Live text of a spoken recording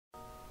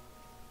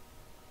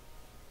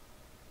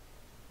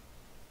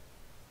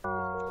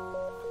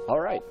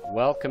Alright,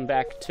 welcome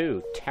back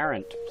to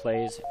Tarrant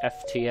Plays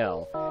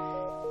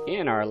FTL.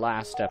 In our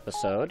last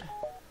episode,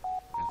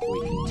 if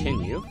we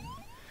continue,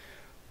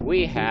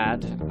 we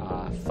had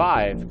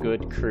 5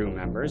 good crew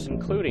members,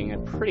 including a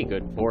pretty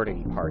good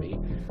boarding party,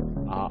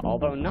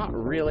 although not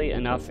really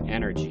enough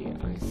energy.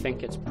 I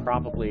think it's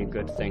probably a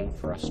good thing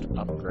for us to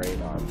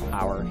upgrade our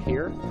power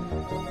here.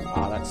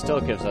 That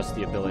still gives us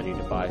the ability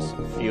to buy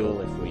some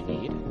fuel if we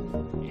need.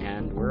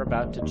 And we're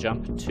about to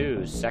jump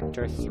to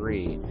Sector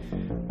 3.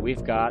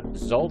 We've got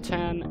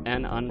Zoltan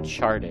and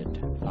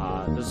Uncharted.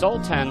 The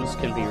Zoltans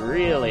can be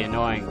really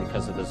annoying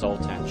because of the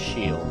Zoltan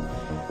shield,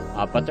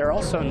 but they're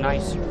also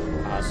nicer.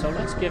 So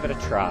let's give it a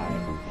try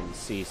and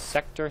see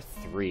Sector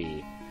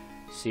 3,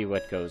 see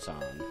what goes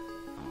on.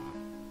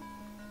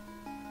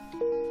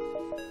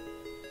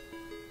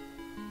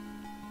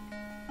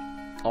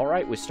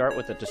 Alright, we start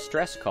with a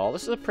distress call.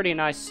 This is a pretty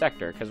nice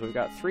sector because we've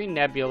got 3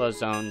 nebula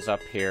zones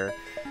up here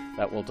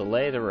that will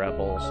delay the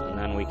rebels, and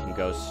then we can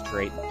go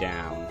straight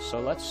down. So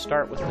let's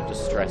start with the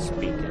distress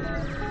beacon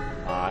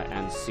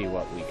and see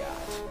what we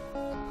got.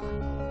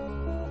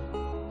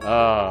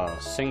 Oh,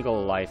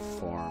 single life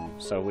form.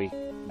 So we're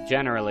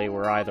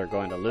either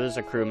going to lose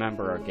a crew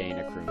member or gain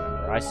a crew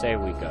member. I say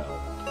we go.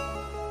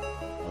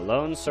 A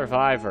lone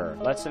survivor.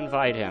 Let's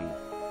invite him.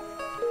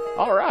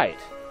 Alright.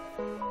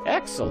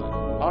 Excellent.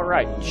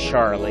 Alright,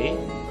 Charlie.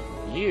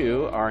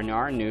 You are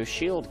our new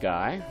shield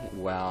guy,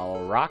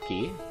 while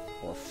Rocky,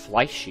 or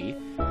Fleishy,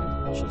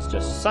 which is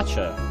just such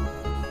a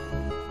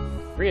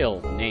real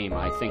name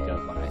I think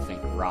of when I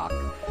think rock,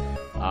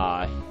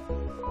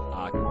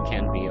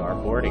 can be our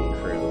boarding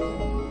crew.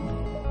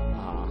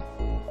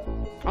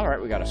 Alright,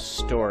 we got a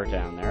store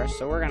down there,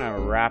 so we're gonna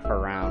wrap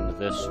around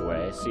this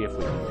way, see if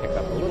we can pick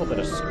up a little bit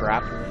of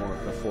scrap more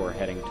before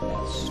heading to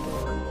that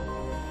store.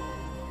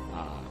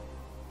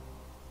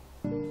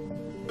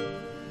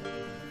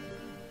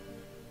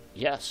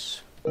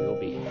 Yes, we'll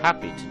be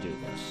happy to do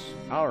this.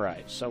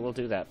 Alright, so we'll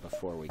do that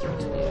before we get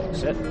to the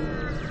exit.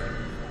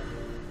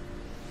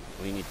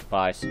 We need to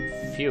buy some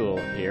fuel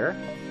here.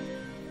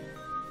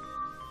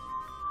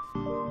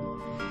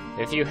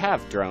 If you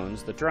have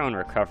drones, the drone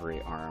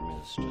recovery arm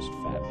is just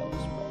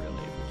fabulous, but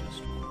really we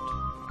just want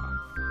 1,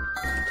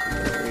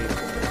 2, 3, 4,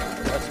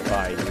 5. Let's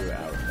buy you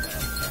out.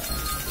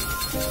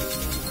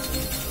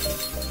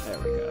 There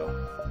we go.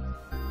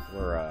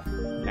 We're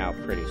now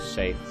pretty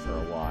safe for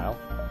a while.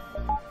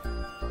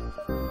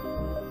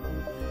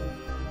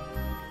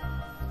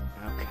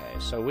 Okay,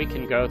 so we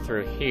can go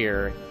through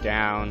here,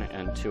 down,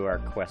 and to our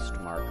quest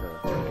marker.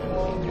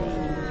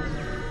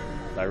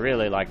 I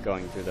really like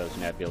going through those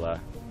nebula.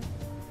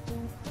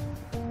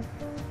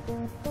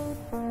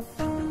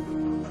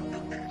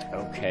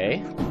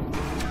 Okay.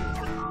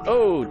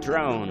 Oh,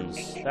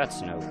 drones!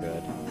 That's no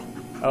good.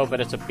 Oh,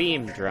 but it's a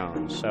beam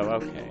drone, so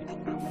okay.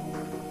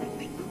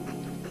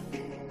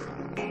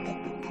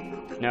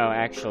 No,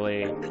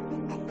 actually,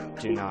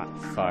 do not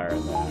fire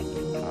that.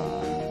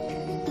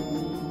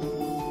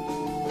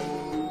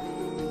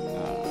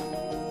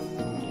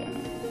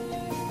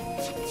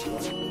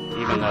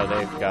 Even though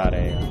they've got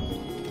a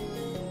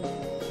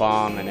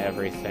bomb and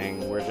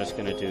everything, we're just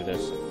gonna do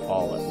this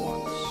all at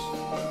once.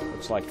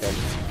 Looks like a...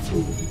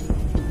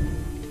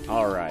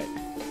 Alright.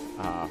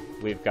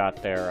 We've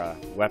got their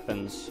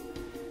weapons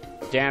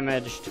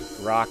damaged.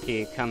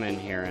 Rocky, come in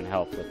here and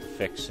help with the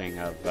fixing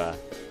of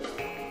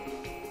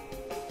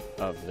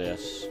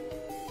this.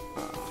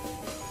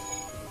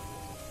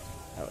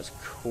 That was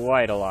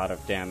quite a lot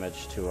of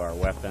damage to our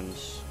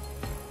weapons.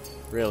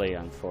 Really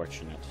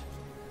unfortunate.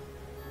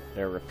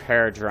 Their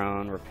repair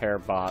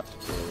bot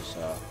is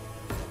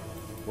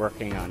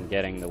working on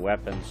getting the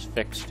weapons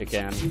fixed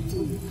again.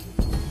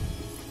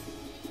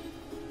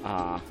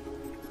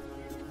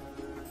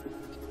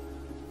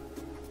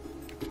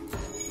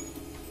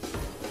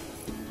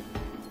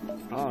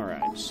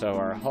 Alright, so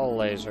our hull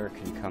laser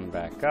can come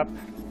back up.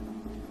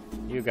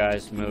 You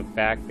guys move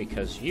back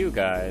because you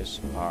guys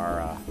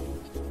are,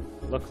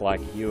 look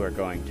like you are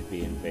going to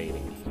be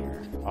invading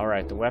here.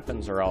 Alright, the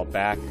weapons are all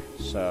back,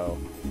 so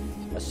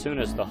as soon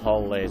as the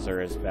hull laser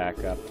is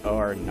back up,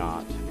 or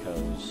not,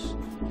 because,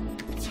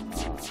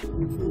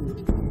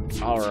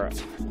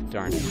 alright,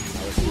 darn it,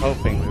 I was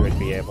hoping we would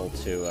be able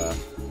to,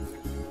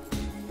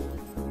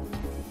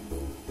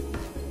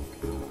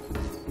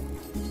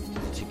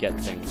 get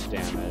things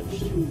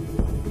damaged.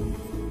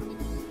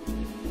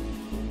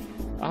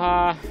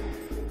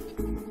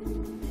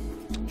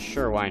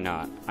 Sure, why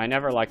not? I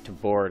never like to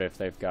board if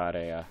they've got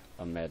a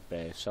med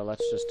bay, so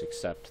let's just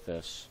accept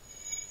this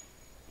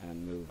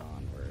and move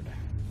onward.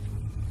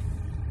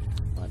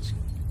 Let's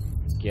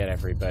get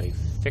everybody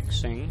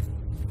fixing.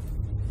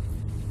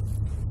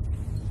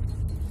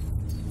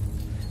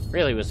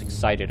 Really was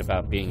excited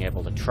about being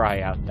able to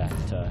try out that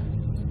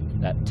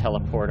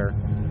teleporter,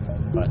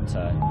 but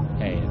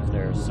hey,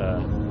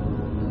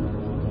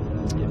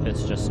 if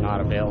it's just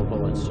not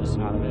available, it's just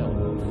not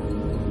available.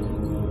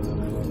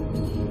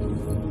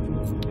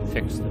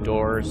 Fix the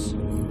doors.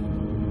 Alright.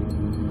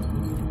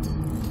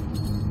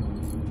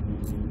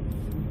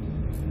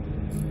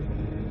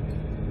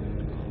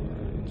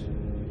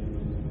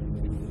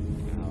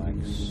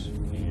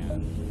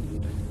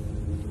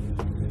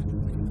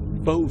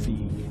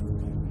 Bovie.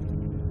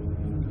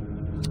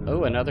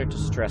 Oh, another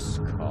distress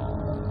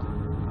call.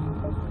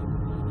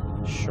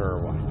 Sure,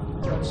 why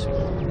not? Let's see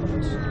what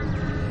happens.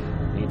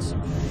 Need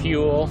some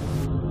fuel.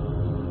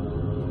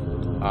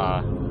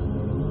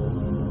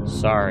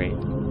 Sorry.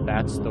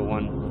 That's the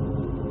one.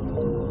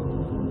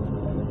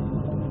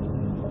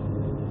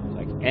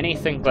 Like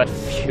anything but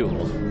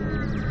fuel.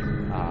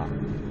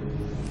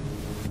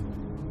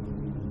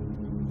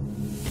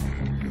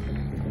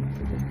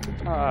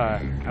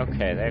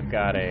 Okay, they've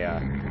got a,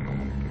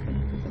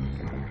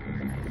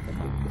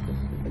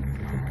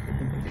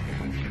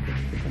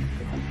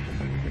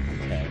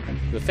 okay.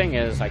 The thing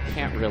is, I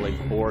can't really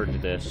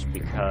board this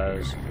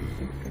because,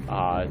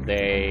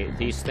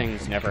 these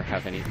things never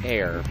have any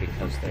air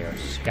because they are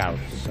scouts,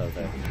 so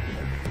the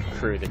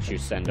crew that you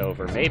send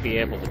over may be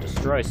able to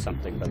destroy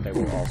something, but they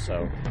will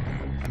also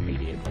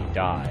immediately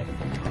die.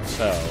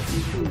 So,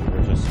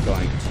 we're just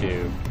going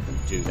to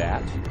do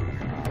that.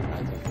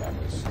 I think that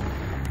was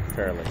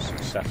fairly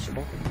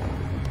successful.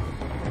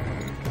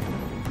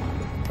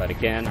 But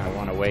again, I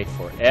want to wait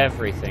for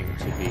everything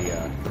to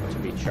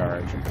be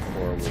charged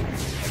before we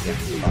begin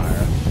to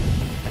fire.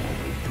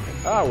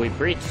 Oh, we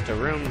breached a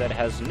room that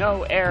has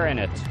no air in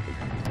it.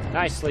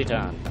 Nicely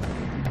done.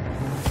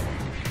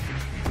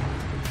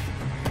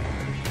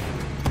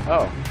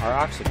 Oh, our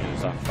oxygen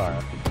is on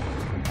fire.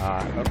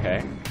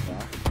 Okay.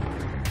 Well,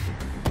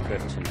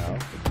 good to know.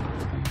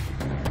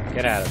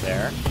 Get out of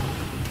there.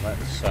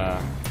 Let's,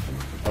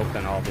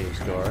 open all these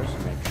doors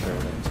and make sure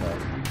that,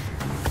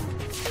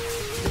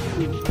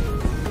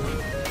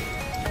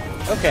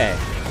 Okay,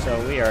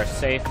 so we are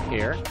safe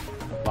here.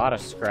 A lot of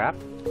scrap.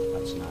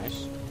 That's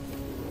nice.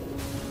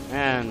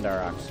 And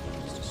our oxygen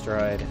is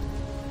destroyed.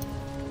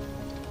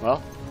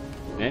 Well,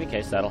 in any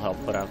case, that'll help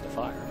put out the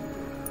fire.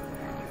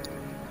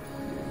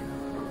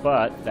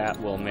 But that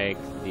will make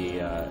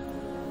the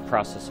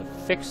process of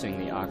fixing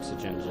the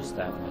oxygen just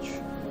that much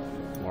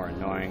more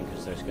annoying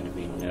because there's going to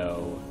be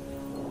no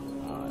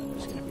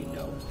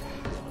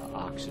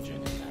oxygen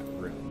in that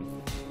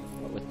room.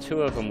 But with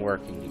two of them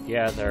working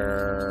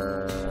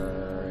together,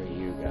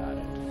 you got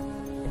it.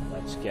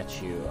 Let's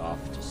get you off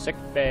to sick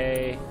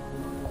bay.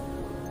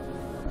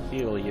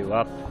 Heal you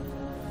up.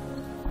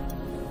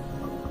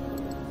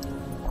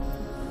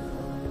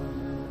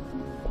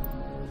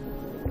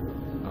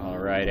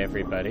 Alright,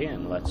 everybody,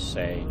 and let's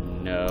say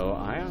no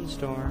ion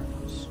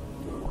storms.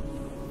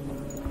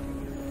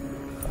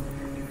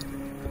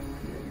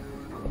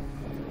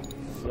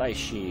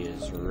 Fleishy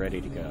is ready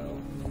to go.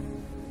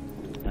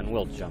 And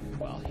we'll jump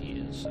while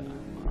he's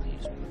moving.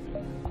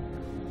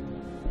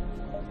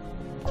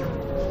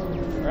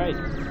 Right.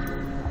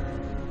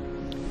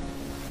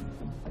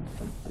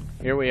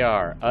 Here we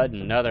are,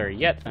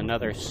 yet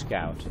another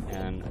scout,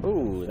 and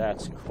ooh,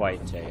 that's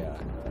quite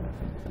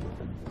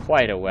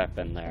a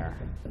weapon there.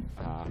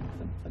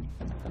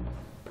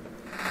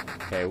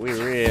 Okay, we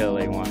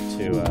really want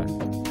to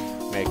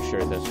make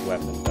sure this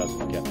weapon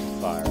doesn't get to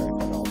fire if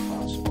at all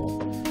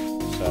possible.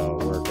 So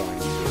we're going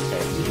to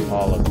take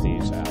all of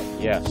these out.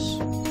 Yes,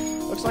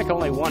 looks like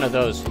only one of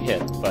those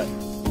hit, but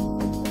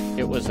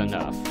it was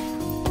enough.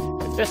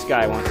 If this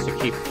guy wants to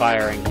keep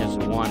firing his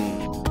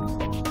one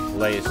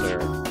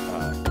laser,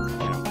 I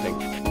don't think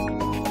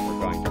we're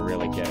going to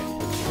really get in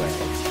his way.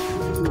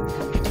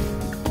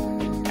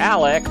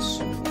 Alex!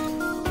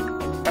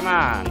 Come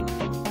on!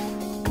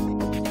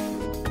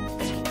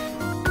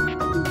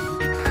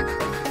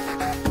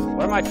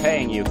 What am I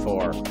paying you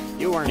for?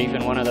 You weren't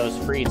even one of those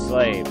freed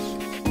slaves.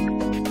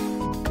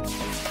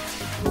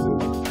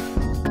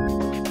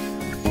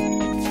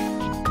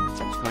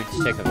 It's going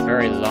to take a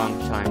very long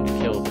time to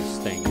kill this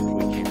thing if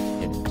we can't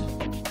hit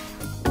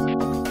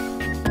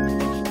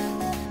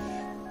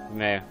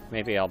it.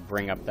 Maybe I'll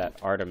bring up that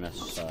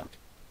Artemis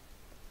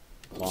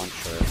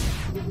launcher.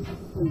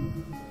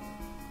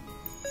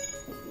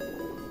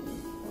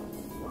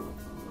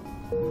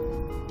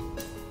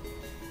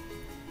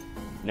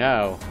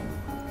 No.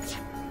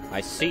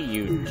 I see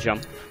you,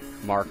 jump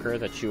marker,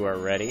 that you are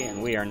ready,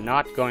 and we are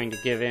not going to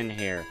give in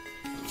here.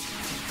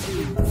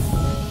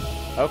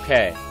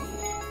 Okay.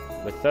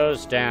 With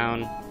those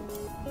down,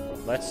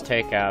 let's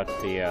take out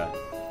the,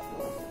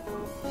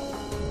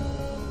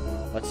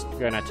 let's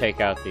gonna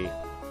take out the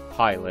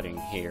piloting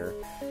here.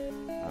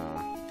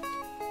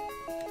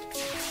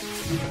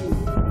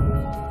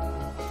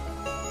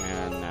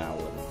 And now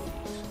with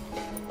these.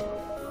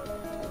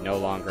 No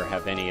longer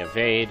have any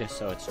evade,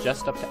 so it's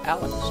just up to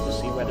Alex to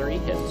see whether he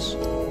hits.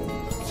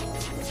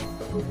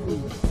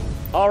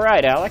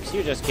 Alright, Alex,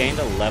 you just gained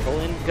a level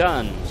in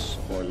guns,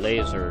 or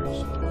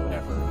lasers, or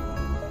whatever.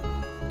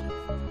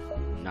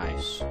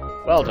 Nice.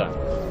 Well done.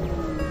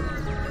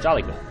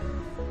 Jolly good.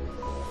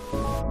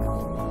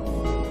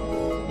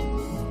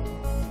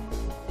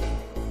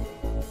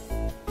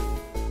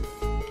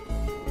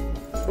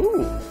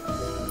 Ooh!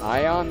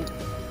 Ion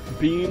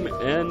beam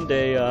and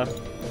a,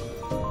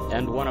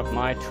 and one of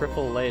my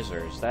triple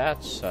lasers.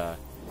 That's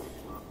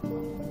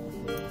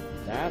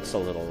a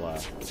little,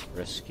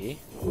 risky.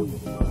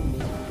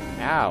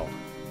 Ow.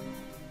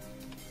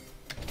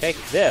 Take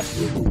this.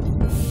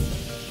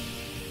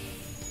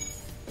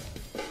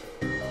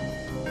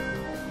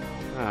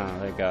 Oh,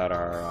 they got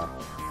our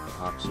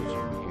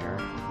oxygen here.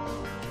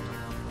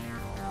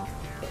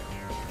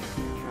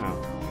 Oh.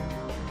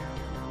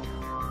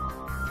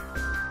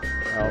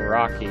 Well,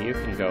 Rocky, you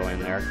can go in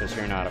there because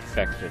you're not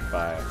affected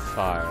by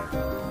fire.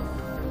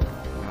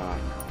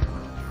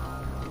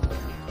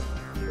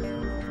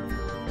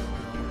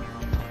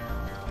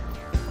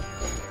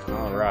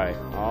 Alright,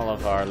 all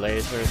of our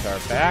lasers are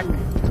back.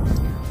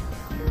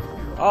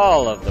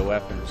 All of the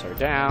weapons are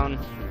down.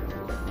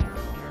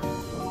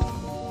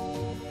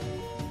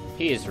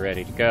 He's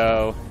ready to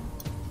go.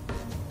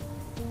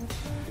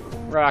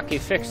 Rocky,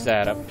 fix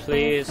that up,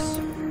 please.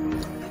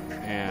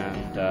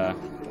 And,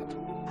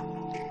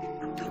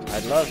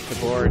 I'd love to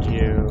board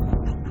you.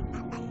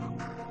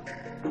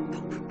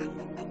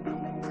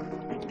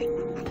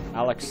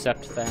 I'll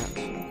accept that.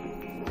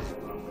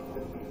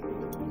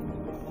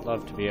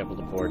 Love to be able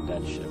to board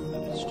that ship,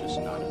 but it's just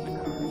not in the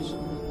cards.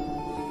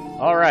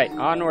 Alright,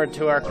 onward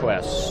to our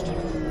quest.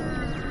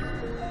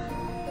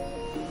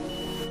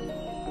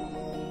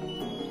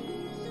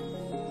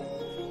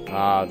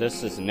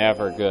 This is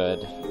never good.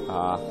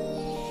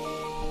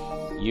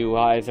 You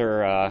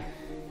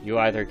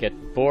either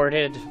get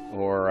boarded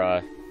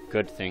or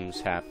good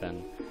things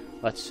happen.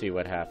 Let's see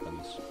what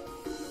happens.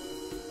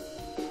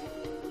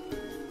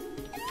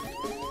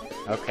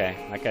 Okay,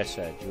 like I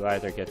said, you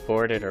either get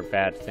boarded or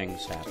bad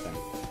things happen.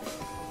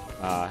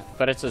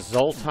 But it's a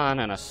Zoltan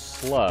and a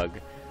Slug,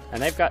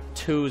 and they've got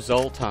 2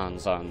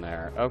 Zoltans on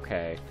there.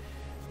 Okay.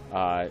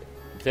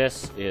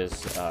 This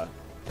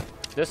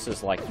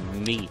is like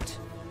meat.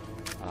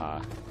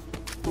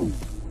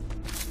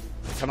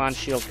 Come on,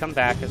 shield, come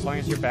back, as long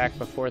as you're back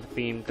before the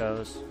beam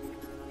goes.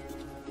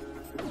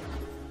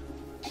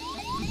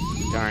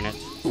 Darn it.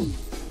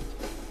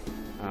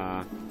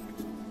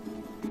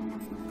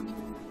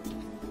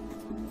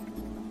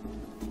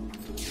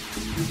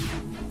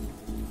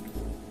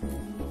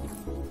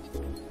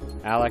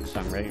 Alex,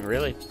 I'm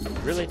really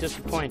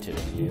disappointed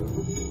in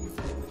you.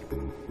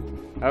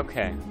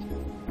 Okay.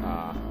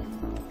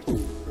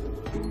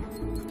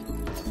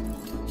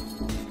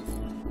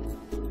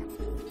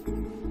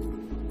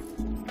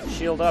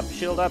 Shield up,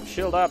 shield up,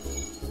 shield up!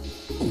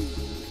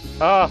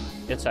 Oh,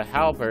 it's a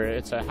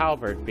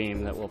halberd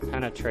beam that will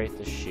penetrate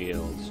the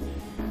shields.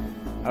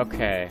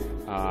 Okay,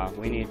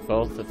 we need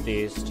both of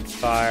these to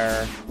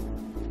fire.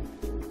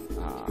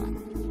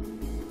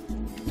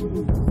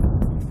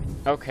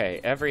 Okay,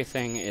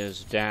 everything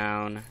is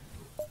down.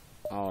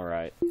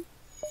 Alright.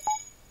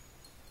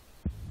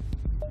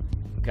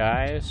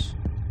 Guys.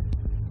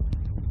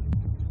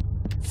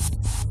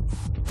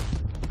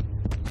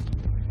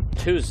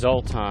 Two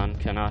Zoltan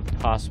cannot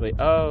possibly...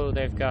 Oh,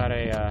 they've got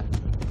a,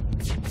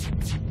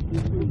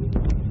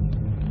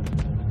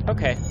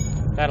 Okay,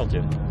 that'll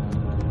do.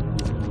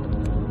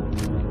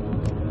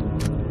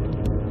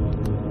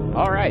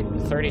 Alright,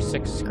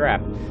 36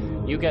 scrap.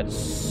 You get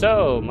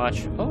so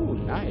much... Oh,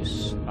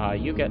 nice.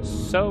 You get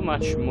so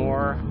much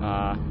more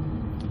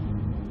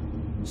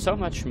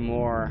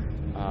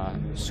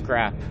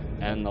scrap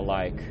and the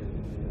like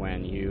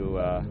when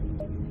you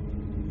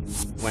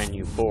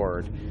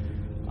board.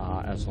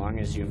 As long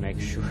as you make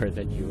sure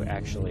that you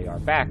actually are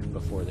back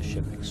before the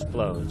ship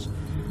explodes.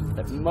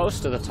 That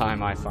most of the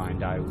time I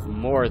find I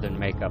more than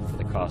make up for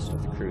the cost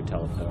of the crew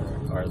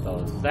teleporter,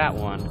 although that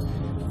one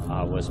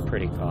was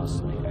pretty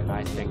costly, and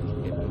I think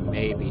it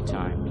may be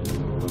time to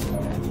look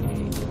at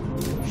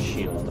a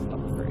shield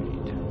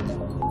upgrade.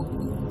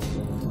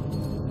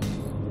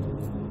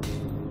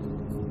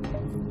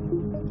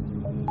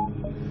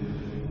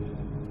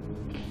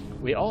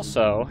 We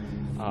also,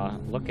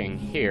 looking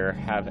here,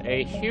 have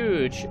a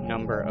huge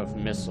number of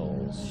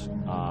missiles,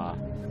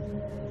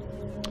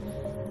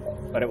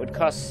 but it would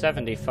cost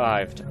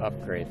 75 to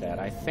upgrade that.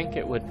 I think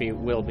it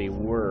will be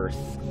worth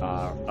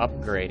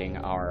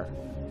upgrading our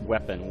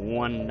weapon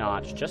 1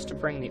 notch just to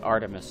bring the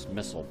Artemis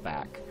missile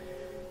back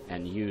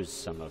and use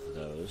some of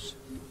those.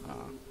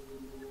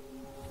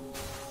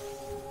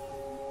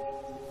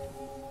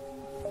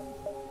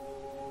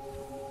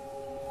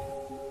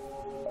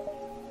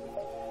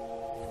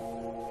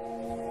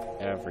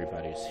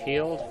 Everybody's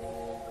healed.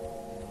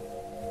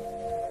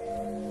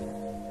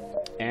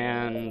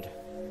 And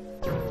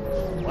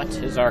what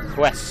is our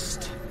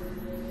quest?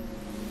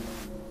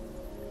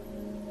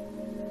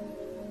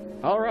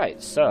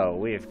 Alright, so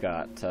we've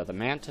got the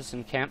Mantis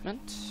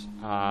encampment.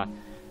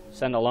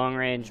 Send a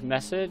long-range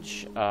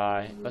message.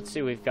 Let's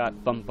see, we've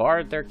got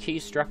bombard their key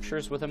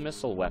structures with a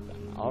missile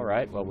weapon.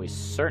 Alright, well, we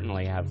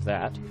certainly have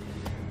that.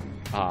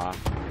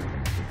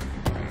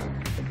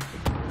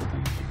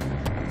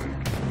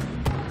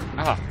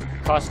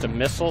 Cost a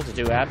missile to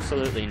do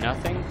absolutely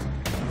nothing.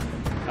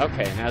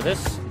 Okay, now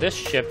this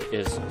ship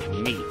is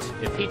meat.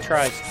 If he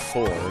tries to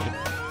board,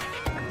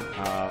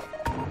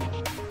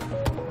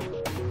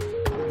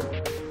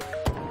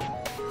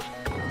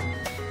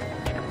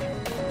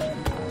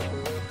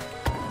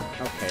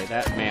 okay,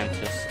 that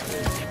Mantis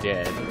is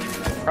dead.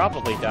 They'll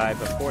probably die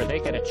before they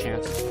get a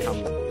chance to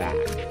come back.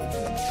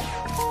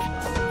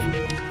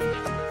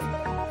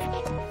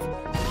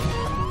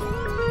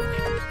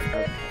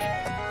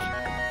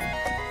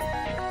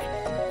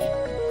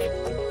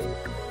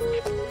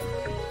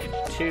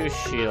 2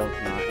 shield,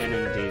 no, and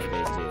indeed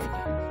they did.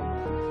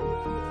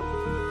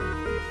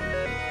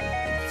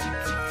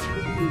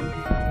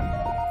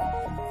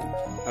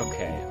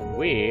 Okay,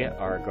 we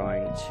are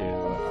going to,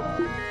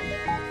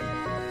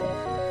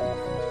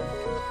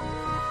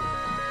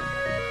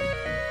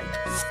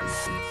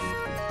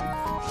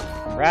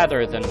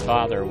 rather than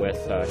bother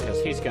with,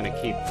 because he's going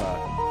to keep,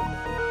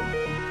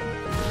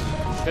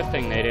 good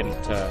thing they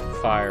didn't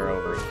fire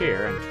over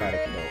here and try to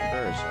kill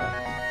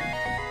Urza.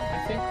 I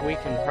think we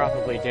can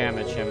probably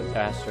damage him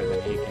faster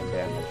than he can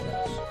damage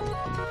us.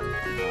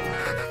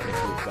 If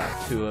we've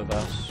got 2 of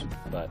us,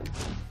 but...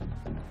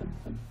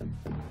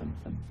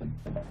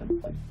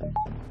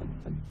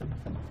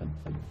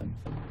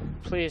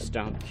 Please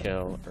don't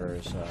kill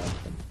Urza.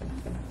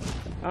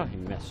 Oh, he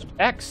missed.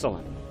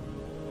 Excellent!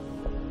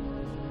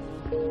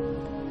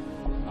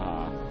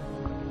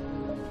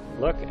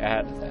 Look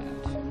at that.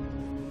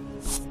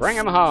 Bring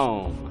him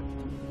home!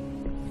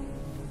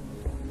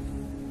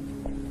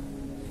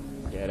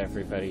 Get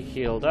everybody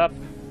healed up,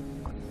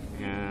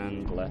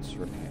 and let's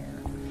repair.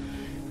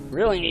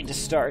 Really need to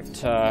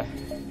start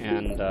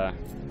and bring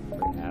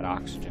that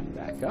oxygen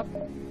back up.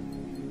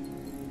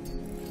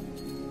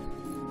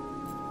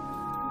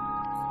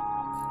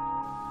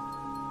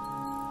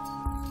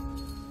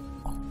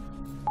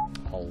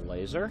 Hull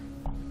laser.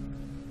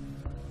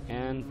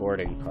 And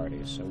boarding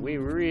parties. So we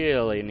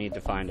really need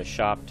to find a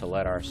shop to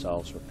let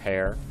ourselves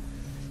repair.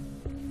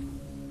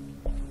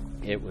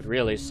 It would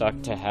really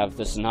suck to have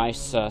this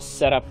nice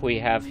setup we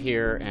have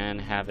here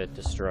and have it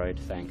destroyed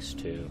thanks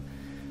to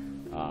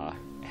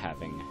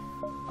having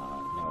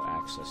no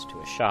access to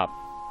a shop.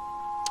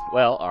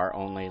 Well, our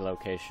only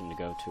location to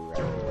go to right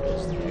now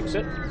is the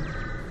exit.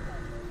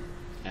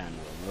 And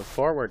we'll move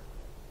forward.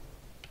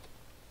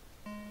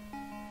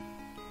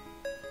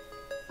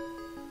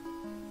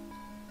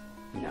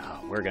 No,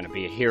 we're gonna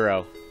be a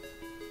hero.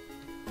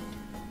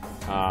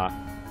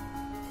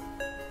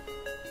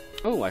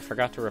 Oh, I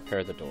forgot to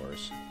repair the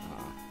doors.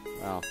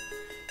 Well,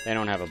 they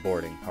don't have a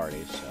boarding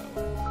party, so...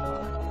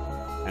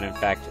 and in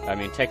fact, I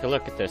mean, take a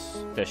look at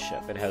this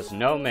ship. It has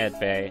no med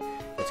bay,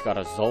 it's got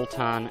a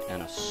Zoltan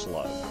and a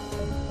slug.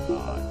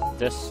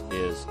 This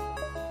is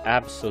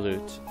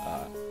absolute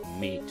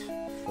meat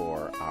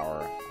for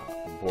our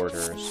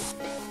boarders.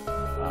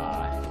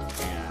 And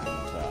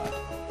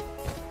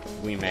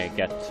we may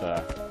get...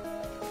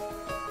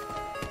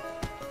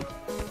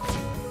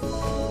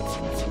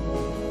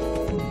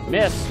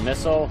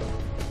 Missile!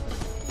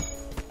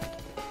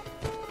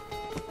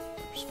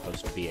 We're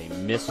supposed to be a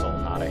missile,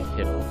 not a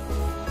hiddo.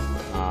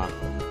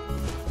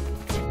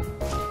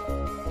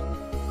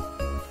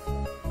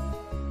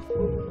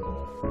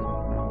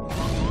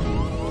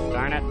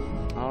 Darn it.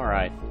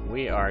 Alright,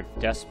 we are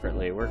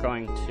desperately... We're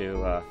going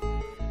to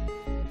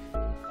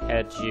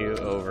head you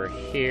over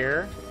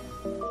here.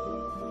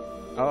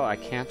 Oh, I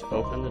can't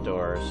open the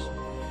doors.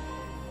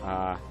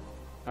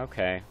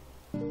 Okay.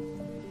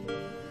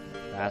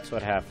 That's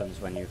what happens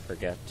when you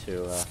forget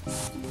to,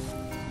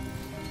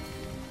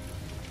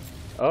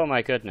 Oh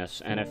my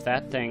goodness, and if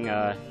that thing,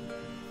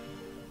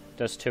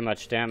 does too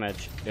much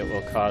damage, it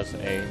will cause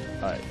a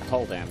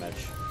hull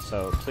damage.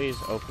 So please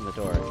open the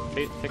door.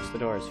 Fix the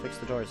doors, fix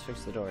the doors,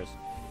 fix the doors.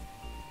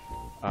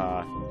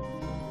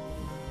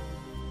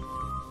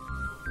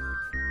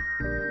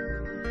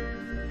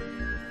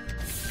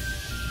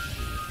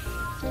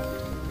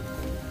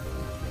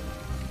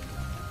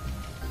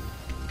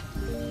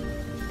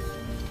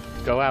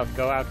 Go out,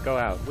 go out, go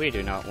out. We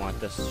do not want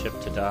this ship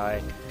to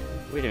die.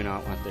 We do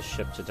not want this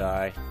ship to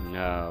die.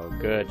 No,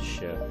 good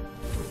ship.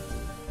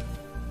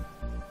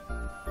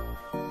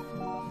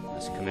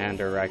 As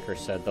Commander Riker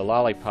said, the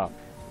Lollipop.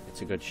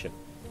 It's a good ship.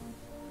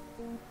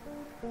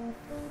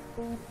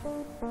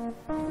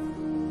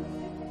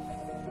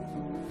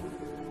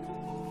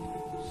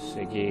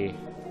 Siggy.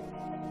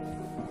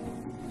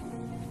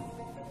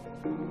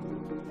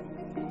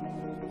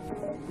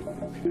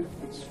 Okay,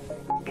 that's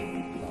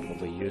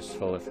probably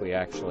useful if we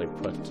actually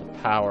put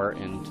power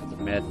into the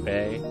med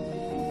bay.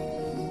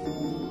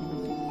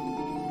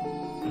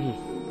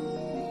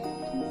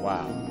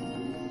 Wow.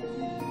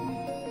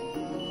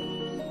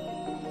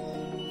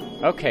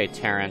 Okay,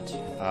 Tarrant.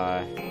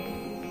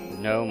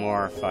 No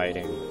more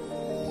fighting.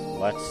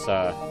 Let's,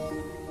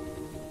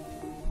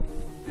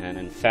 and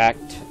in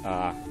fact,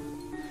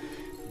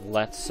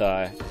 let's,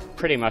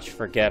 pretty much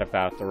forget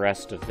about the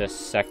rest of this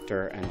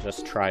sector and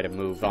just try to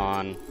move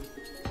on,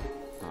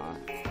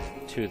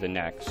 to the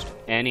next.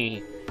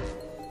 Any,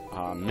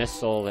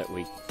 missile that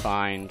we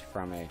find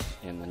from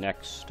in the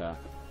next,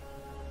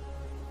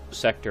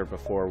 sector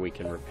before we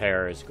can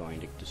repair is going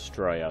to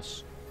destroy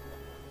us.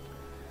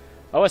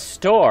 Oh, a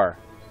store!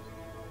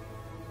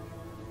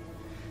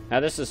 Now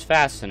this is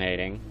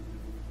fascinating.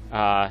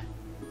 The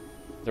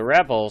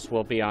rebels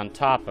will be on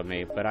top of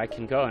me, but I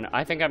can go and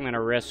I think I'm going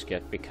to risk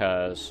it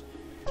because,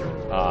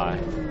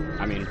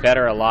 I mean,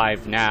 better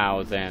alive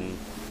now than,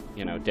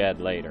 you know,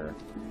 dead later.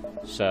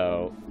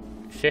 So,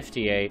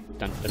 58,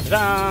 dun dun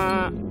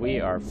dun,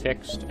 we are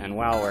fixed, and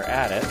while we're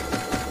at it,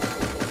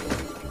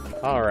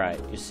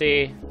 alright, you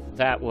see,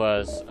 that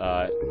was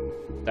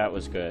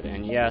good.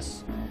 And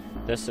yes,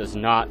 this is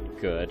not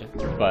good,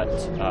 but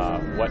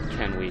what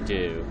can we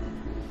do?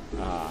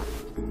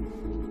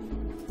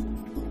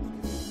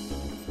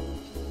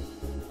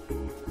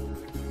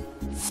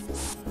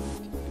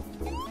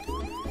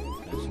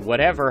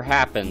 Whatever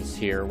happens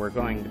here, we're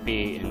going to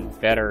be in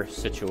better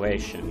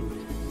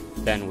situation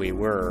than we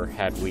were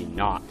had we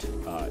not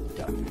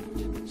done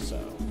it. So,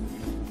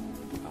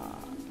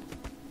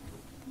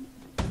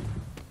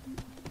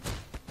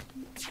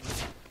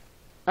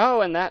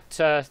 oh, and that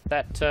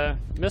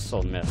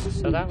missile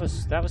missed. So that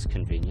was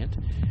convenient.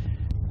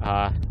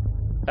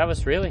 That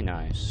was really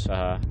nice.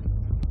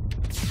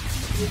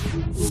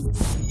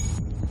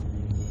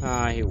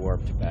 He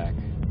warped back.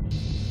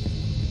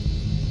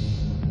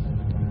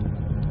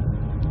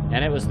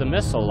 And it was the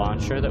missile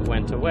launcher that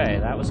went away.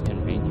 That was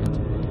convenient.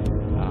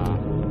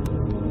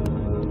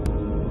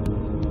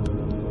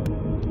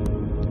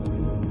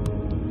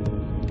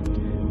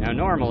 Now,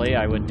 normally,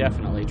 I would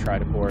definitely try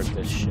to board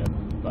this ship,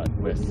 but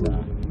with...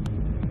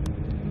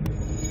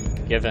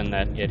 given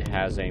that it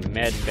has a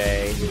med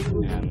bay,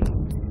 and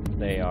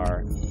they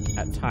are,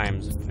 at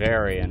times,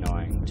 very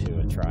annoying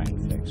to try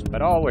and fix.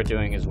 But all we're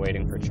doing is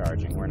waiting for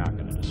charging. We're not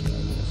going to destroy this.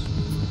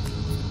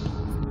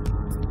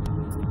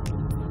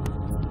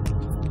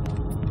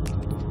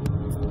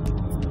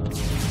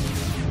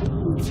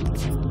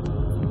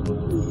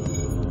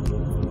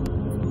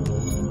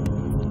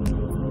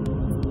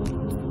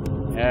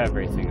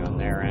 Everything on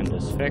their end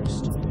is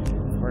fixed.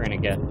 We're going to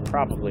get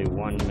probably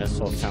one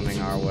missile coming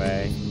our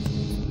way.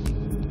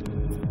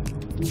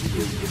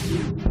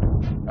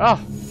 Oh!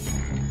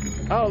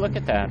 Oh, look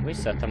at that. We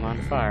set them on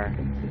fire.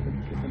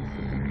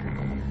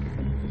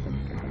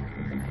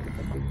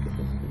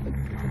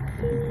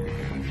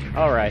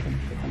 Alright.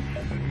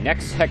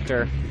 Next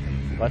sector.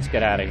 Let's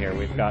get out of here.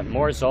 We've got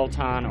more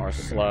Zoltan or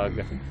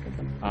Slug.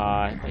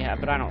 Yeah,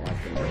 but I don't like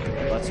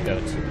it. Let's go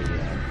to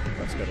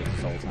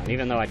the Zoltan.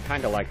 Even though I'd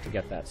kind of like to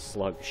get that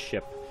Slug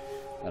ship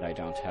that I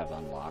don't have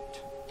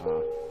unlocked.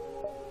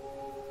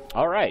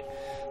 Alright.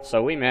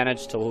 So we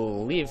managed to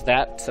leave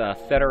that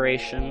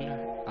Federation,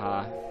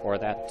 or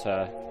that,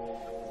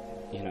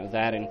 you know,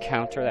 that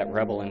encounter, that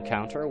rebel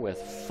encounter, with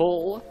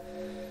full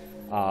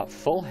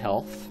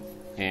health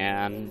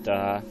and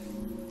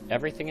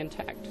everything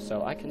intact.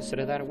 So I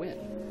consider that a win.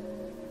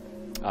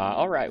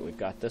 Alright, we've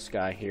got this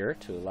guy here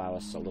to allow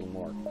us a little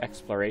more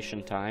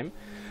exploration time.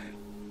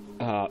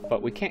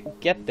 But we can't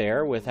get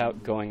there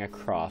without going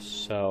across,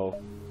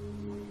 so...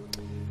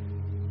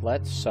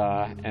 Let's,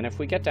 and if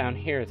we get down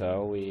here,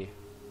 though, we...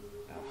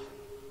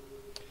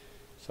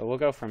 So we'll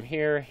go from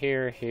here,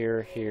 here,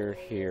 here, here,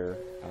 here,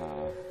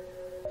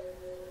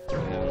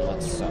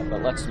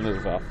 and let's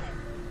move up.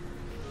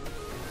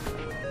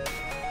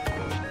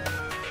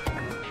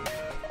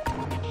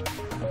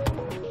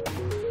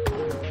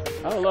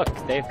 Oh, look,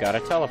 they've got a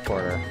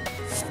teleporter.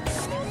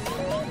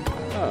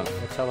 Oh,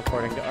 we're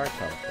teleporting to our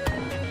teleporter.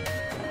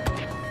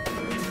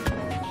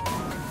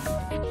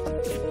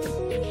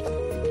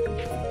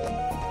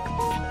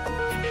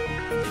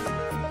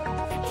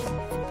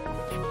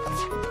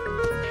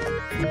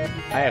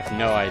 I have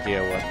no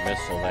idea what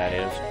missile that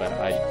is, but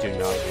I do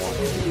not want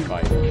to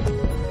fight it.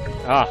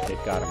 Ah, it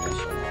got a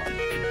missile off.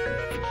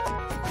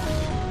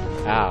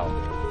 Ow.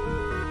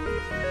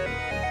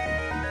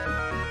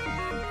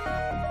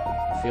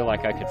 I feel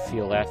like I could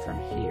feel that from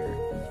here.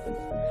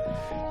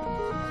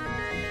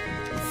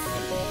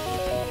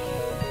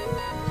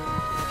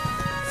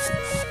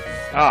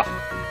 Ah!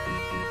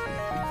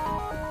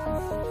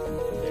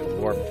 It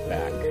warped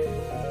back.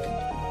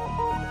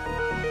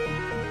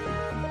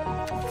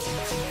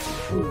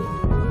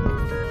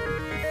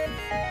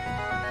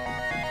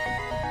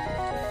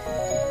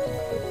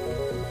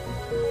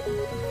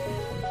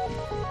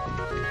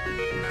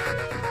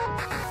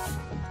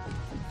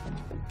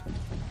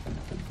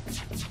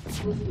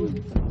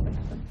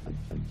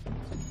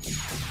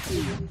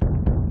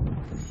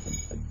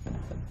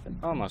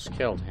 Almost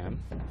killed him.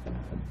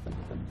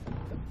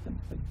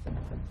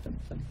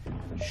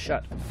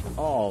 Shut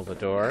all the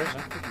doors. I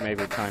think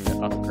maybe time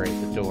to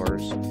upgrade the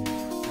doors.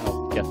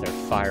 That'll get their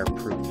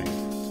fireproofing.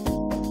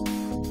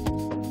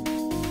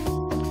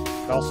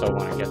 I also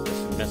want to get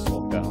this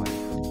missile going.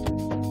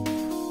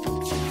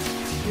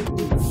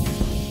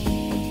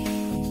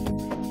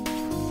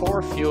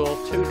 Four fuel,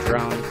 2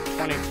 drone,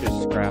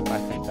 22 scrap. I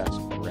think that's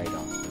great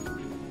on.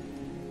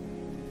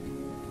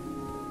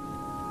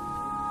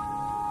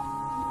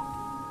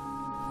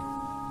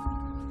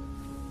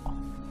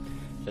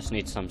 Just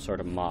need some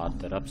sort of mod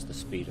that ups the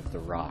speed of the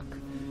rock.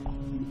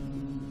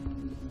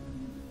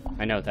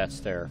 I know that's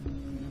their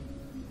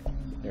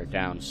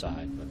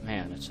downside, but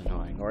man, it's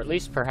annoying. Or at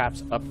least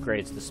perhaps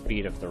upgrades the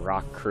speed of the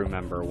rock crew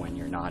member when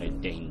you're not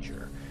in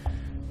danger.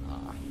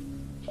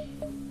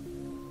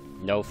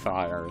 No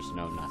fires,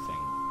 no nothing.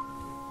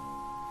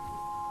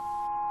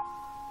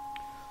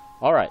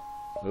 Alright,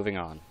 moving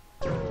on.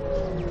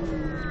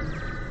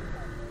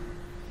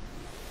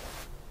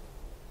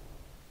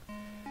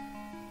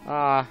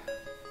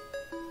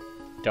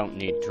 don't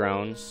need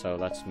drones, so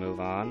let's move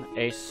on.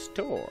 A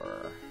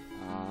store.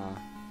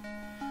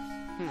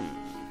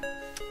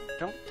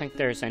 Don't think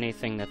there's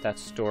anything that that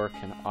store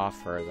can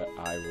offer that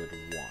I would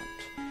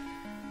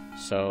want.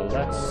 So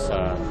let's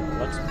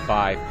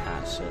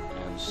bypass it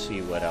and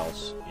see what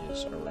else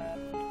is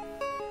around.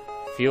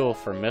 Fuel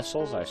for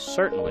missiles, I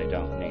certainly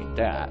don't need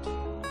that.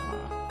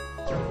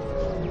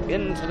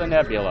 Into the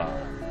nebula.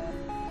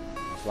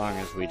 As long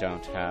as we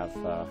don't have,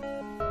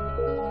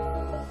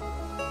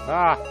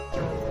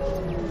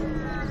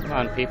 Come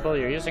on, people,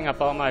 you're using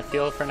up all my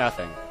fuel for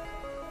nothing.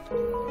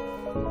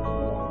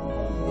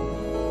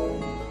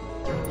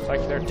 It's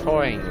like they're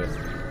toying with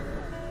me.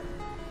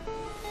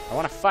 I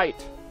want to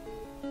fight.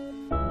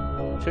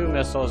 2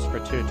 missiles for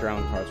 2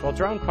 drone parts. Well,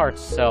 drone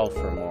parts sell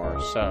for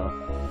more, so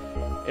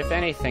if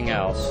anything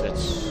else,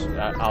 it's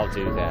I'll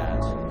do that.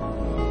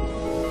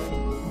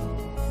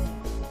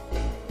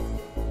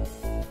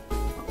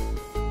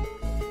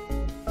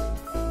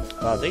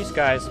 Well, these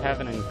guys have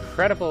an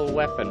incredible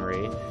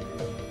weaponry,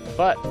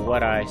 but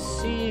what I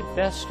see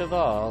best of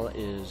all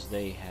is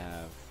they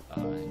have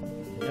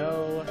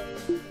no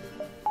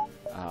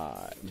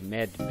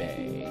med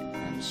bay,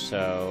 and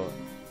so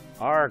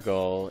our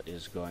goal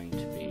is going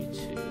to be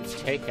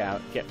to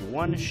get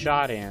one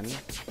shot in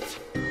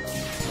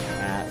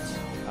at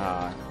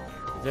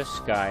this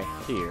guy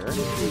here,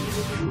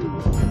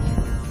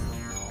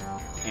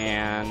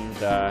 and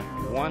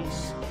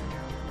once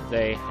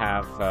they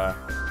have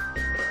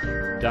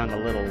done a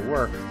little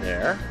work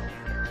there,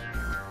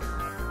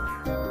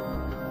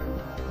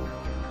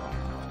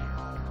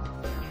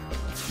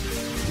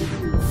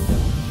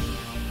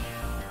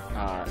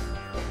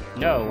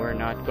 no, we're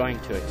not going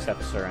to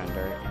accept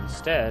surrender.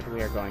 Instead,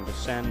 we are going to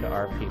send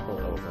our people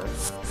over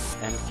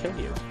and kill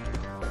you.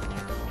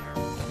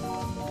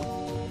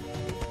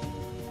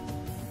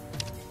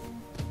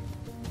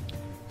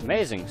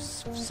 Amazing.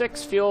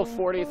 6 fuel,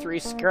 43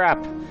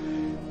 scrap.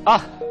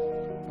 Ah!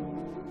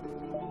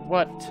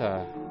 What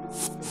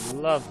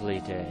lovely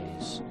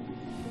days.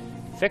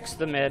 Fix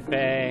the med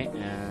bay,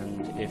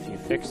 and if you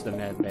fix the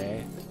med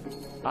bay,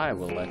 I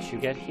will let you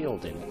get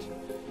healed in it.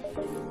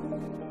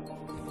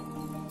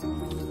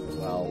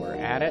 While we're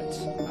at it,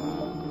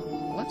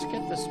 let's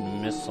get this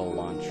missile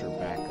launcher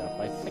back up.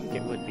 I think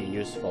it would be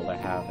useful to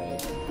have a...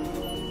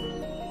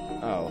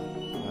 Oh,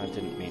 I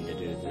didn't mean to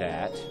do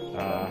that.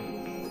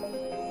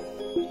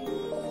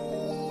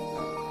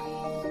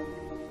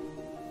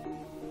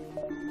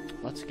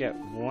 Let's get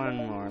one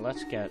more.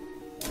 Let's get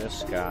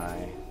this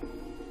guy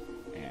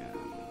and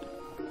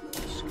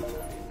this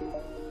guy.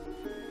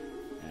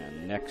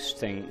 And next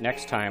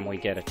time we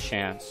get a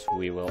chance,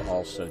 we will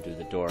also do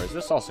the doors.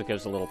 This also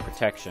gives a little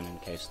protection in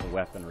case the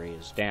weaponry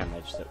is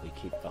damaged, that we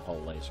keep the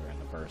hull laser and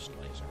the burst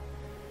laser.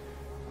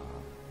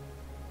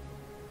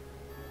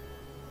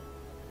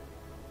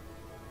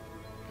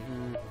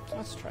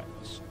 Let's try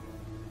this.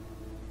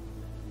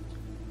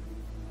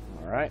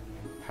 Alright,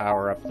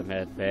 power up the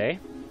med bay.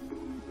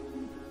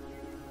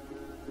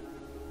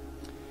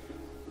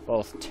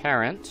 Both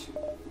Tarrant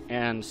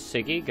and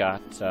Siggy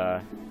got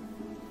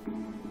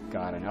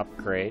an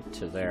upgrade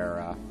to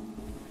their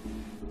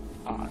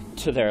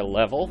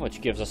level,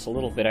 which gives us a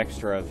little bit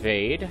extra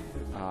evade.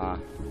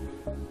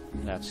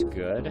 That's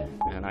good,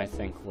 and I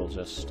think we'll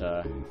just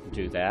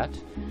do that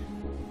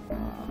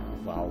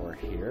while we're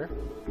here.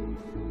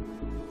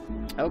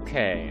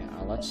 Okay,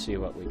 let's see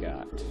what we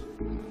got.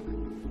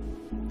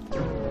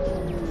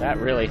 That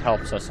really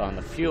helps us on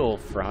the fuel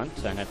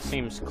front, and it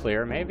seems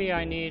clear. Maybe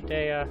I need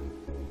a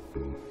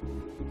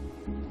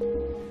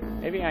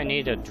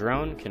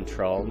drone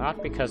control,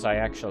 not because I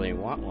actually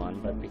want one,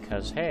 but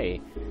because,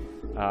 hey,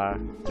 I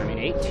mean,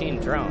 18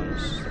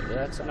 drones,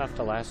 that's enough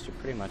to last you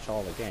pretty much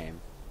all the game.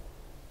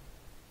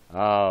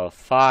 Oh,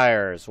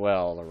 fires.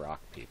 Well, the rock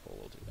people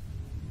will do that.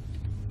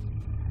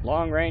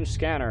 Long-range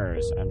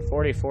scanners and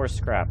 44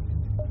 scrap.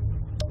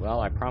 Well,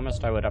 I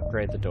promised I would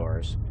upgrade the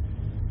doors,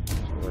 so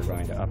we're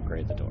going to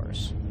upgrade the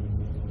doors.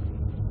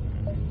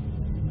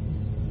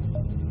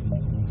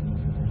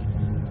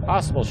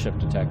 Possible ship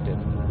detected.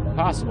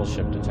 Possible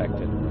ship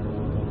detected.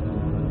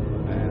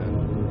 And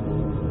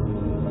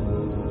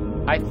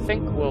I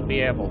think we'll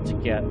be able to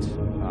get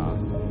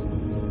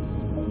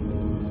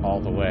all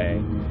the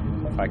way.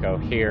 If I go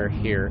here,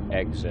 here,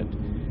 exit,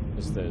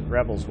 because the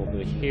rebels will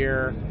be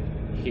here,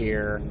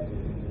 here,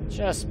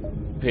 just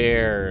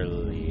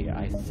barely.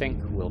 I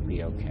think we'll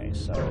be okay.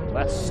 So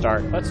let's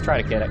start. Let's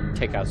try to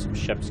take out some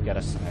ships, get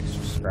us some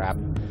extra scrap.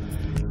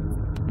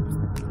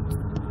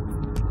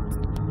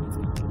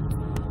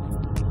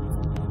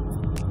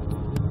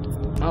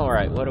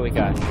 Alright, what do we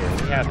got here?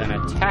 We have an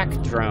attack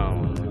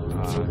drone,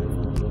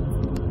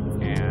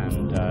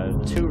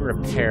 and 2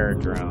 repair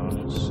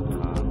drones.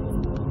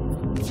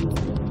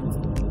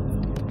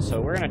 So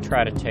we're going to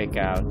try to take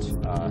out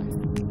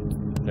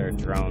their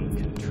drone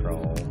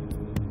control.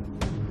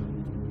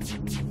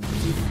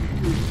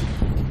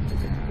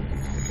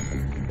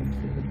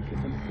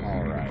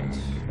 Alright.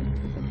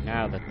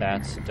 Now that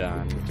that's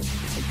done,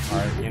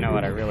 you know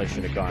what, I really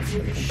should have gone for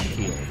the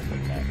shield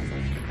with that thing.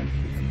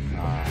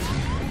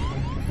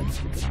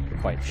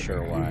 quite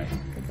sure why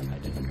I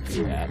didn't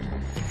do that.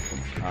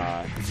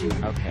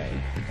 Okay.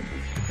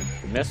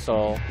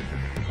 Missile,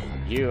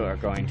 you are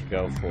going to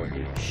go for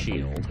the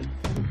shield.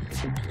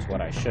 That's what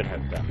I should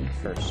have done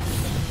first.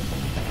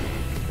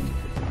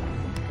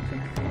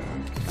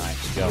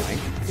 Nice going.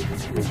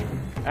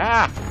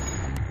 Ah!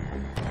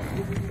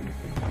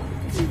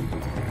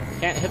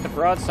 Can't hit the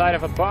broadside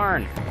of a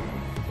barn.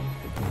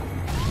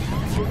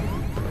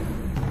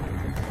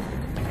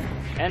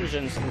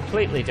 Engine's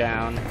completely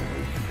down.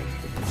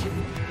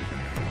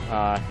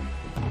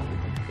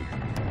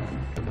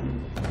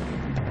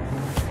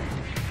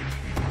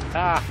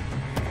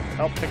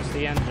 Help fix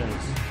the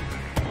engines.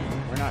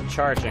 We're not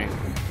charging.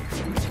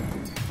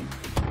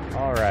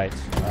 Alright,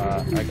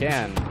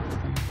 again.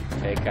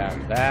 Take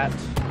out that.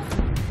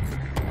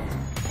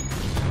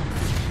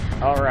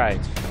 Alright.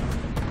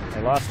 I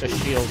lost a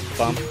shield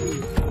bump.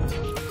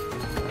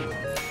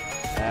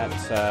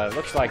 That,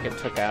 looks like it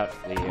took out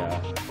the,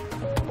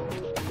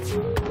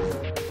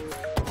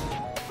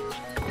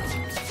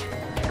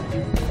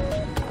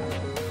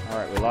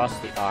 Alright, we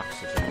lost the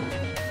oxygen.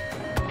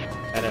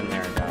 Head in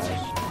there, guys.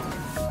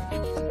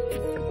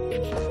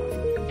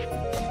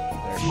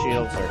 Their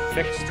shields are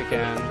fixed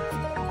again.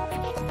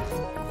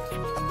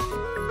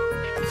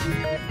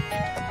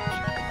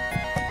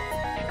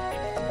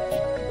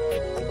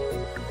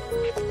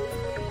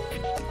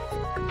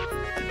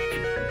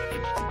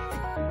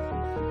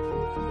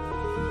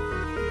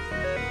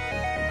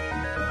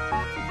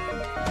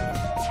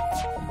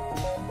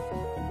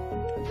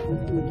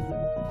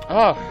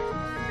 Oh!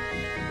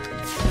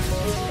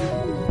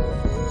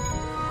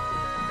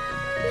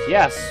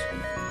 Yes!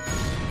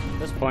 At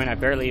this point, I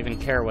barely even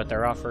care what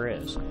their offer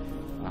is.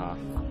 I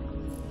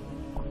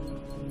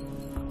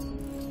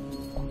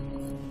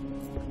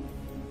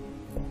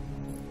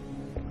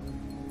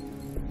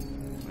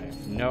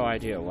have no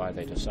idea why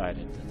they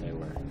decided that they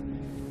were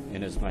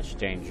in as much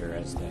danger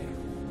as they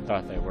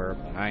thought they were,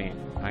 but I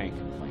ain't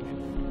complaining.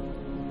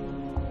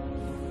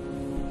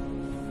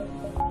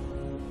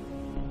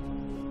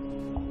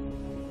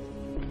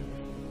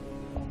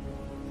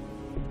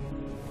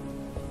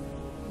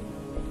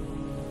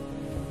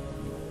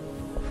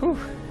 Whew.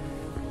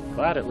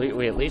 Glad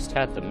we at least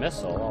had the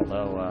missile,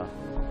 although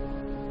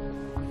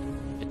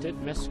it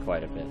did miss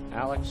quite a bit.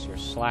 Alex, you're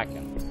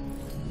slacking.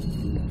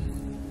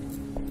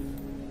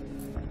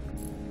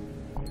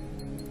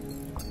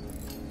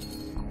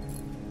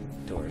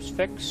 Doors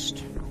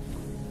fixed.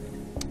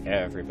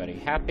 Everybody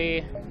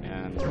happy,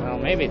 and well,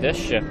 maybe this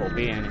ship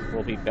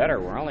will be better.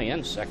 We're only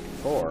in second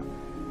 4.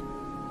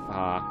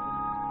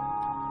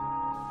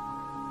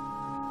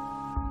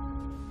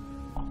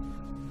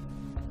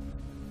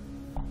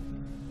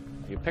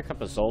 You pick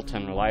up a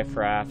Zoltan life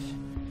raft.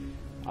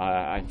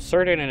 I'm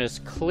certain it is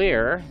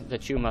clear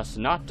that you must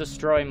not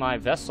destroy my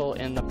vessel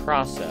in the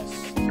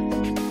process.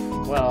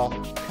 Well,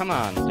 come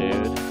on,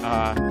 dude.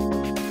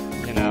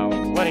 You know,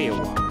 what do you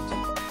want?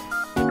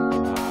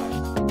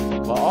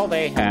 Well, all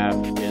they have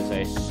is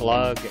a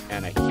slug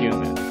and a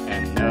human,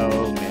 and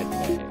no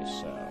midday,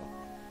 so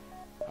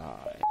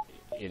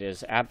it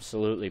is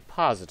absolutely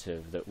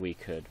positive that we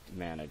could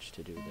manage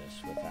to do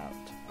this without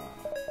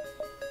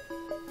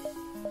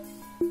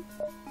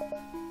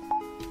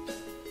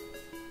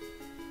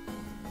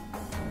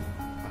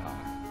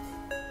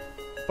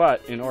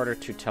but in order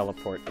to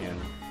teleport in,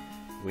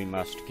 we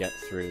must get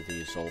through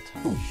the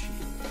Zoltan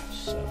shield,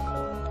 so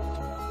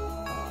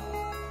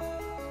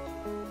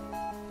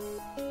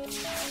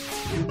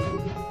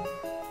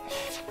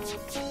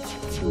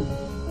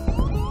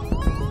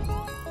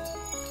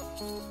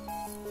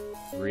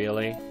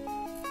really?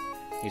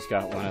 He's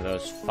got one of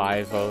those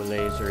 5-0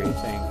 lasery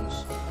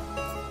things.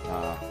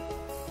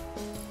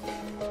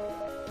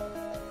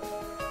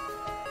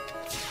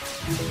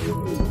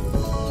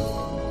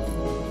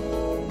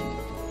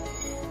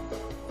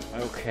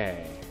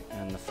 Okay,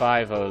 and the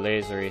 5-0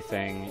 lasery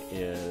thing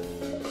is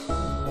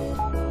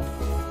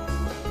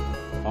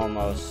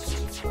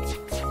almost...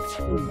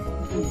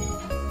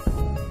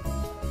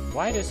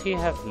 Why does he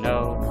have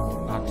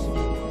no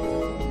oxygen?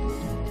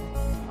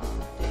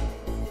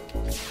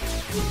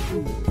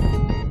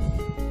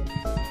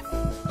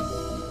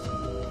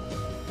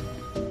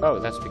 Oh,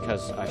 that's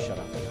because I shut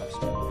off the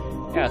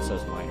oxygen. Yeah, it's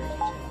those minor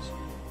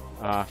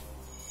details.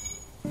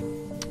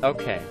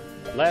 Okay,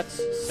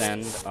 let's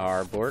send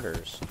our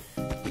boarders,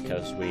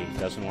 because he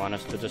doesn't want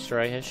us to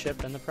destroy his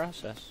ship in the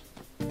process.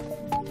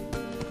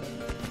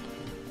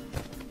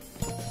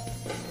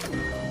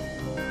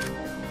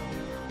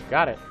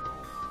 Got it.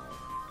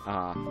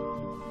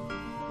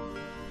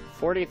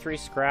 43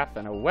 scrap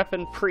and a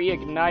weapon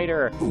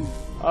pre-igniter.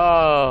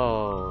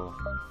 Oh.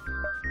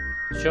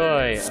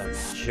 Joy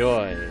of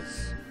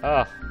joys.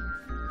 Oh.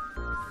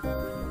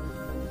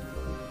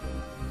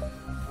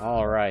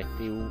 Alright,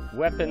 the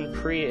weapon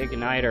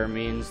pre-igniter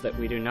means that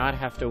we do not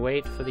have to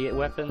wait for the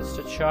weapons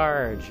to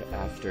charge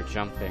after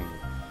jumping.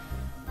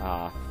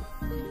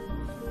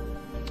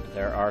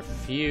 There are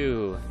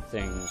few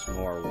things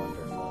more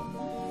wonderful.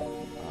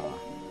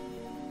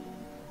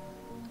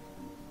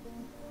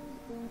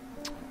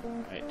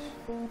 Right.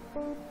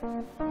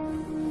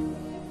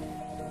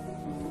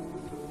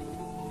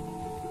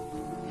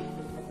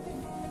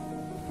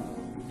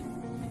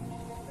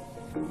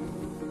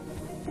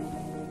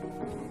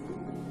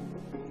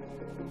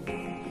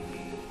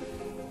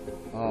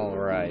 All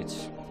right.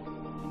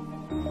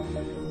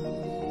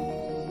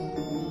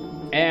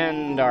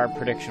 And our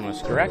prediction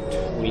was correct.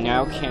 We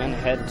now can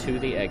head to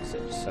the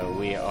exit. So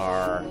we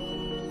are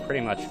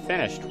pretty much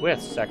finished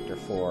with Sector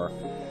 4.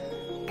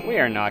 We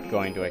are not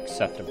going to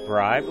accept a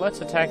bribe.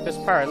 Let's attack this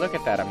pirate. Look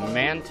at that, a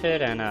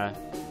Mantid and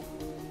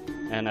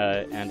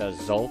a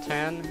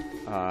Zoltan.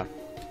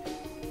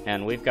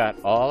 And we've got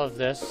all of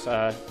this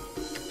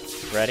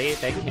ready.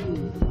 They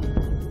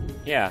can,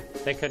 yeah,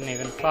 they couldn't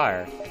even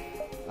fire.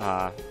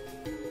 I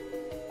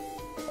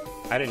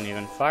didn't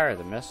even fire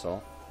the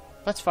missile.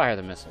 Let's fire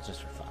the missile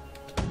just for fun.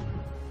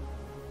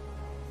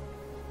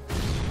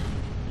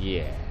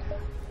 Yeah.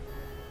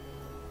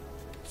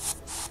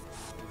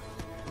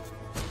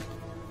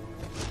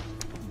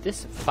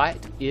 This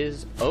fight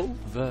is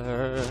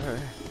over.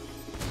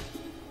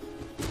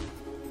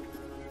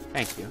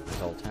 Thank you,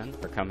 Zoltan,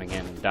 for coming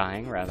in and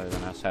dying rather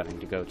than us having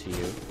to go to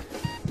you.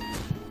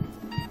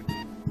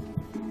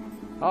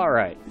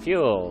 Alright,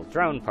 fuel,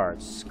 drone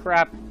parts,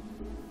 scrap.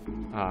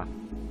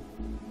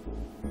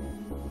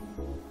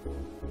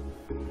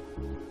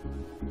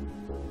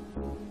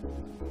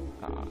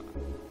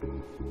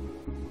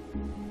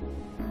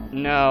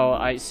 No,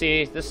 I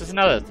see, this is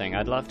another thing.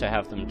 I'd love to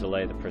have them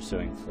delay the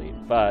pursuing fleet,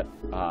 but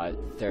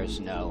there's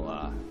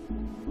no,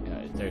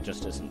 there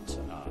just isn't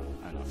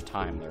enough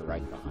time. They're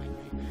right behind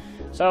me.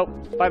 So,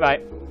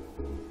 bye-bye.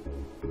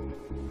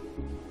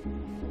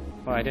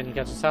 Oh, I didn't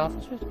get to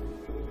salvage it?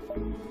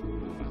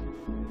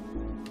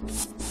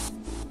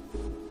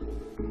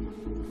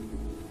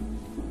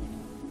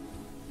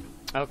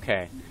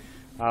 Okay,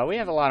 we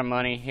have a lot of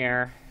money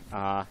here.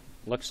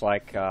 Looks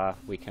like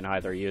we can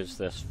either use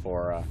this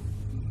for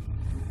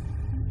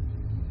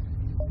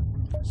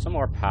some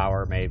more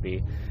power,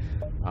 maybe.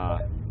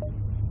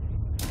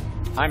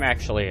 I'm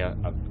actually a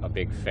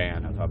big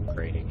fan of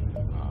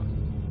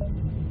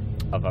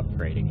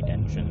upgrading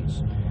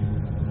engines.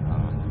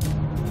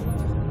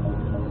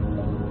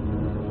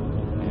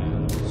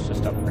 And let's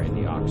just upgrade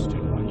the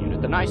oxygen 1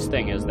 unit. The nice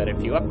thing is that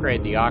if you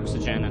upgrade the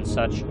oxygen and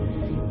such,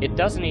 it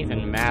doesn't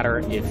even matter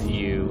if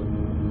you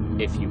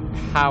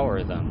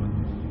power them.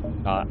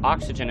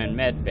 Oxygen and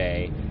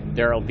medbay,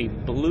 there'll be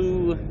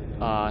blue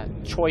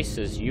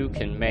choices you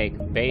can make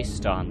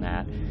based on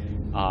that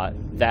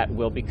that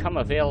will become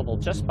available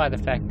just by the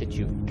fact that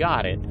you've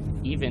got it,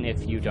 even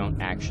if you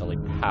don't actually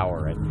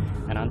power it.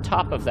 And on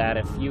top of that,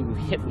 if you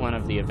hit one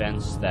of the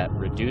events that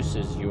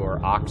reduces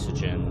your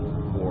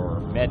oxygen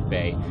or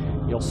medbay,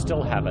 you'll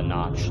still have a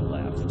notch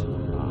left.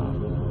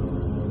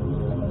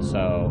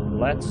 So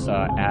let's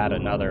add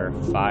another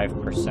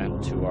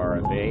 5% to our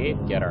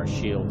evade, get our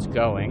shields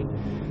going,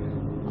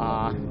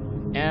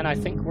 and I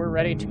think we're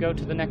ready to go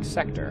to the next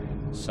sector.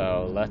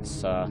 So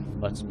let's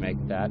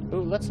make that.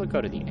 Ooh, let's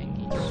go to the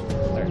Engies.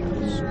 There it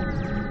is.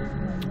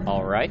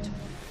 All right.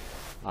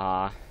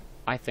 I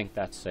think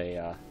that's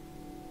a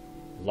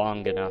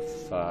long enough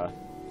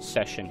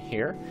session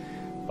here.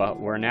 But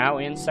we're now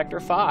in Sector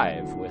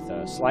 5 with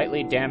a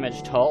slightly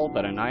damaged hull,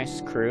 but a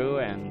nice crew,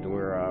 and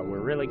we're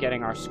really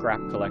getting our scrap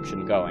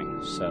collection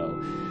going.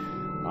 So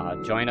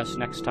join us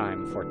next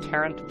time for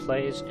Tarrant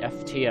Plays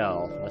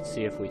FTL. Let's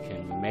see if we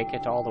can make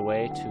it all the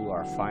way to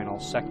our final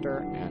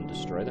sector and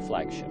destroy the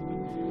flagship.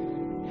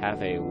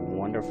 Have a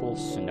wonderful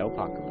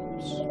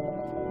Snowpocalypse.